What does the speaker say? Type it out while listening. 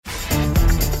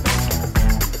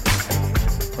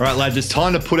All right, lads, it's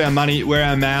time to put our money where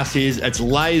our mouth is. It's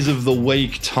Lays of the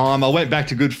Week time. I went back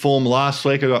to good form last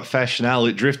week. I got Fashional.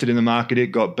 It drifted in the market. It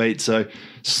got beat. So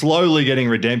slowly getting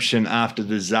redemption after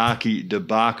the Zaki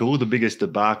debacle, the biggest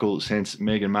debacle since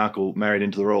Meghan Markle married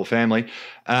into the royal family.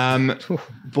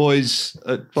 Boys,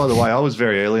 by the way, I was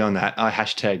very early on that. I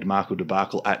hashtagged Markle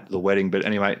debacle at the wedding. But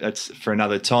anyway, that's for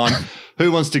another time.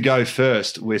 Who wants to go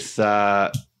first with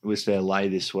their lay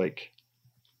this week?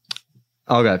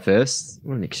 I'll go first.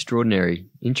 What an extraordinary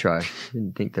intro.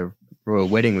 Didn't think the royal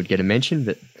wedding would get a mention,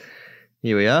 but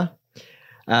here we are.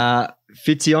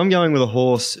 Fitzy, I'm going with a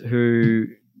horse who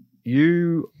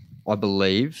you, I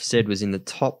believe, said was in the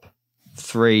top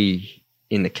 3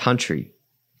 in the country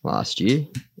last year,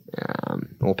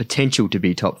 or potential to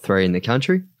be top 3 in the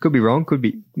country. Could be wrong.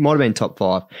 Might have been top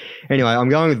 5. Anyway, I'm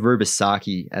going with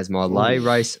Rubisaki as my lay.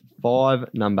 Race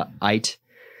 5, number 8.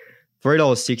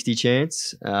 $3.60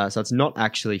 chance, so it's not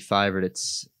actually favourite.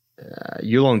 It's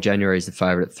Yulong January is the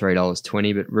favourite at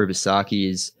 $3.20, but Rubisaki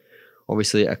is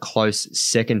obviously a close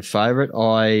second favourite.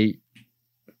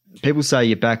 People say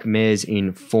you back mares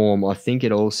in form. I think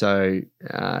it also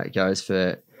goes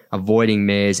for avoiding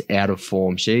mares out of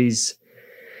form.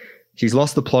 She's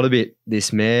lost the plot a bit,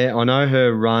 this mare. I know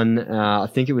her run, I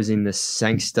think it was in the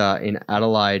Sangster in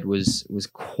Adelaide, was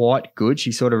quite good.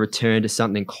 She sort of returned to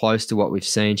something close to what we've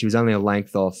seen. She was only a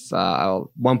length off,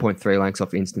 1.3 lengths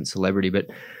off Instant Celebrity, but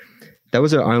that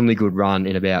was her only good run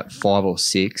in about 5 or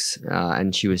 6,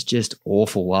 and she was just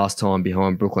awful last time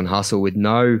behind Brooklyn Hustle with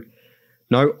no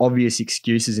obvious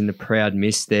excuses in the Proud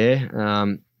Miss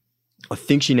there. I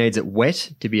think she needs it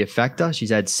wet to be a factor.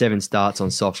 She's had 7 starts on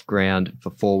soft ground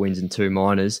for 4 wins and 2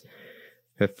 minors.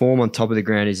 Her form on top of the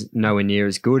ground is nowhere near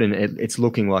as good, and it's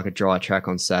looking like a dry track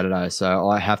on Saturday. So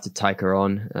I have to take her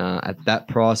on at that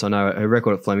price. I know her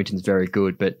record at Flemington is very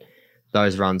good, but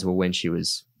those runs were when she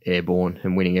was airborne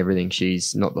and winning everything.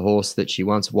 She's not the horse that she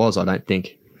once was, I don't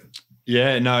think.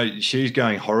 Yeah, no, she's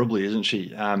going horribly, isn't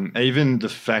she? Even the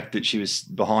fact that she was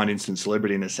behind Instant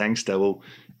Celebrity in the Sangster, well,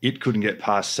 it couldn't get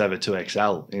past Sava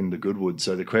 2XL in the Goodwood.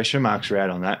 So the question marks are out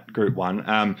on that Group 1.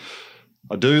 I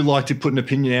do like to put an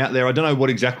opinion out there. I don't know what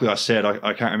exactly I said.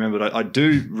 I can't remember. But I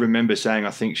do remember saying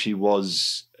I think she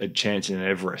was a chance in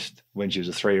Everest when she was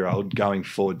a 3-year-old going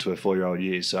forward to her 4-year-old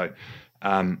years. So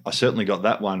I certainly got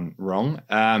that one wrong.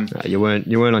 You weren't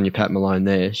on your Pat Malone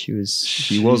there. She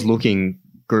was looking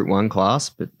Group 1 class,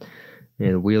 but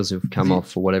yeah, the wheels have come off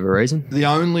for whatever reason. The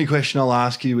only question I'll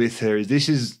ask you with her is this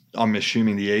is, I'm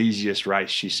assuming, the easiest race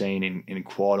she's seen in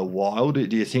quite a while. Do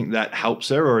you think that helps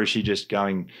her, or is she just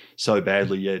going so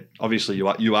badly yet? Obviously,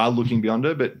 you are looking beyond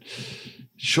her, but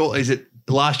sure, is it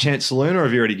the last chance saloon, or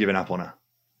have you already given up on her?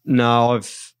 No,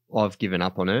 I've given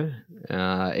up on her.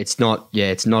 It's not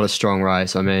a strong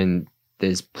race. I mean,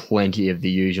 there's plenty of the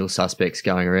usual suspects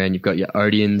going around. You've got your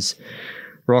Odeons,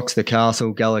 Rocks the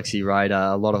Castle, Galaxy Raider,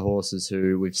 a lot of horses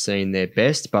who we've seen their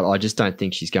best, but I just don't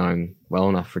think she's going well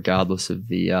enough regardless of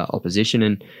the opposition.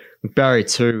 And Barrier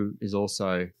 2 is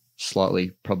also slightly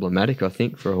problematic, I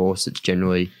think, for a horse that's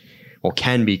generally or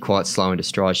can be quite slow into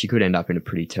stride. She could end up in a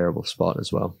pretty terrible spot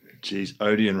as well. Geez,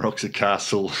 Odeon, Rocks the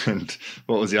Castle, and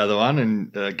what was the other one?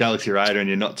 And Galaxy Raider, and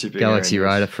you're not tipping Galaxy her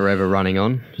Raider forever running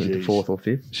on into 4th or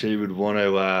 5th. She would want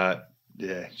to...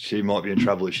 she might be in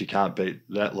trouble if she can't beat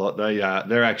that lot.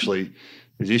 They're actually,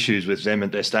 there's issues with them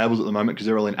at their stables at the moment because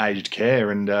they're all in aged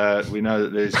care, and we know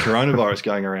that there's coronavirus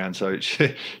going around. So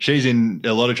she's in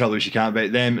a lot of trouble if she can't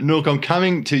beat them. Nook, I'm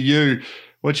coming to you.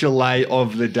 What's your lay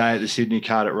of the day at the Sydney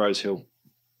card at Rose Hill?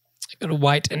 Got to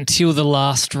wait until the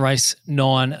last race,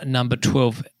 9, number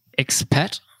 12,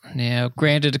 Expat. Now,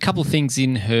 granted, a couple of things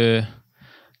in her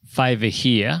favour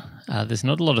here. There's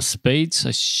not a lot of speed,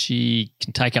 so she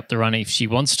can take up the run if she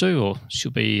wants to, or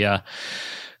she'll be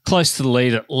close to the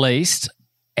lead at least.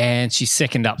 And she's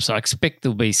second up, so I expect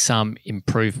there'll be some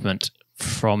improvement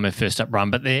from her first up run.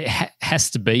 But there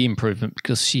has to be improvement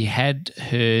because she had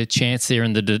her chance there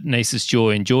in the Denise's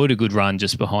Joy, enjoyed a good run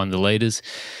just behind the leaders.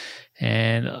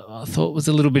 And I thought it was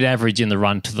a little bit average in the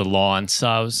run to the line. So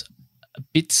I was a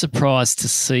bit surprised to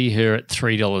see her at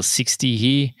 $3.60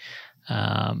 here.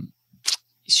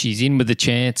 She's in with a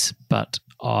chance, but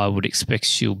I would expect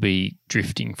she'll be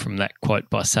drifting from that quote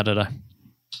by Saturday.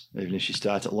 Even if she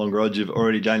starts at longer odds, you've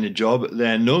already done your job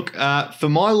there, Nook. For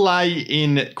my lay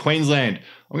in Queensland,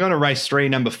 I'm going to race 3,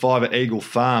 number 5 at Eagle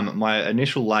Farm. My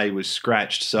initial lay was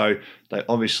scratched, so they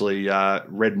obviously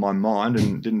read my mind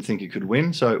and didn't think it could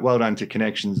win. So well done to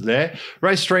Connections there.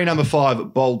 Race 3, number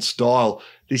 5, Bold Style.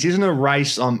 This isn't a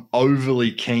race I'm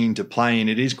overly keen to play in.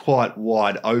 It is quite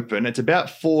wide open. It's about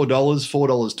 $4,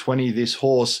 $4.20. This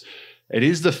horse It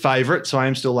is the favourite, so I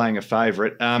am still laying a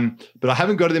favourite. But I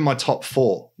haven't got it in my top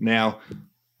 4. Now,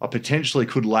 I potentially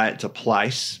could lay it to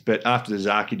place, but after the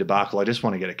Zaki debacle, I just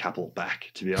want to get a couple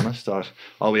back, to be honest.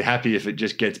 I'll be happy if it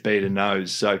just gets beat a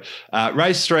nose. So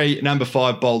race 3, number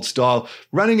 5, Bold Style.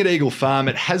 Running at Eagle Farm,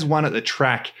 it has won at the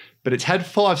track, but it's had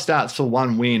 5 starts for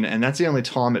 1 win, and that's the only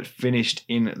time it finished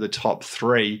in the top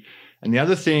 3. And the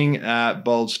other thing,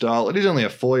 Bold Style, it is only a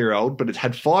 4-year-old, but it's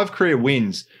had 5 career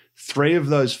wins. 3 of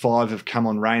those 5 have come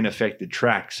on rain-affected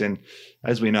tracks. And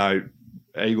as we know,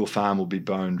 Eagle Farm will be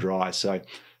bone dry. So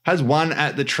has won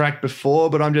at the track before,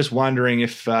 but I'm just wondering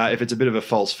if it's a bit of a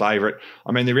false favourite.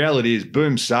 I mean, the reality is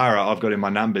Boom Sarah, I've got in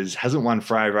my numbers, hasn't won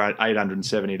for over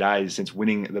 870 days since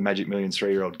winning the Magic Millions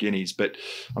 3-year-old Guineas. But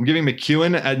I'm giving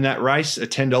McEwen in that race a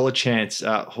 $10 chance,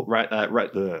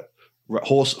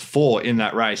 horse 4 in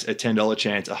that race, a $10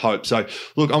 chance, a hope. So,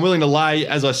 look, I'm willing to lay,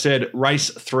 as I said, race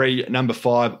 3, number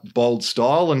 5, Bold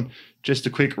Style. And just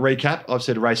a quick recap, I've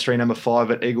said race 3, number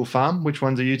 5 at Eagle Farm. Which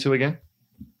ones are you two again?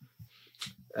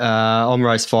 I'm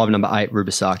race 5, number 8,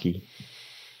 Rubisaki.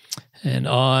 And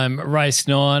I'm race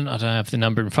 9. I don't have the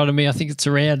number in front of me. I think it's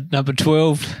around number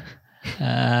 12.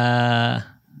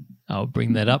 I'll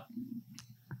bring that up.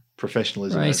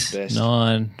 Professionalism Race at its best.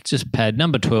 9. Just pad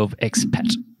number 12,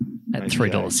 Expat at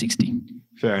 $3.60.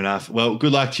 Fair enough. Well,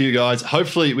 good luck to you guys.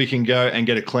 Hopefully we can go and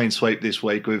get a clean sweep this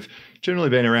week. We've generally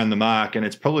been around the mark, and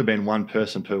it's probably been one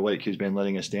person per week who's been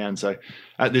letting us down. So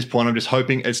at this point, I'm just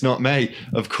hoping it's not me.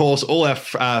 Of course, all our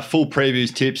full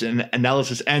previews, tips and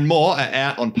analysis and more are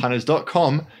out on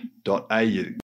punters.com.au.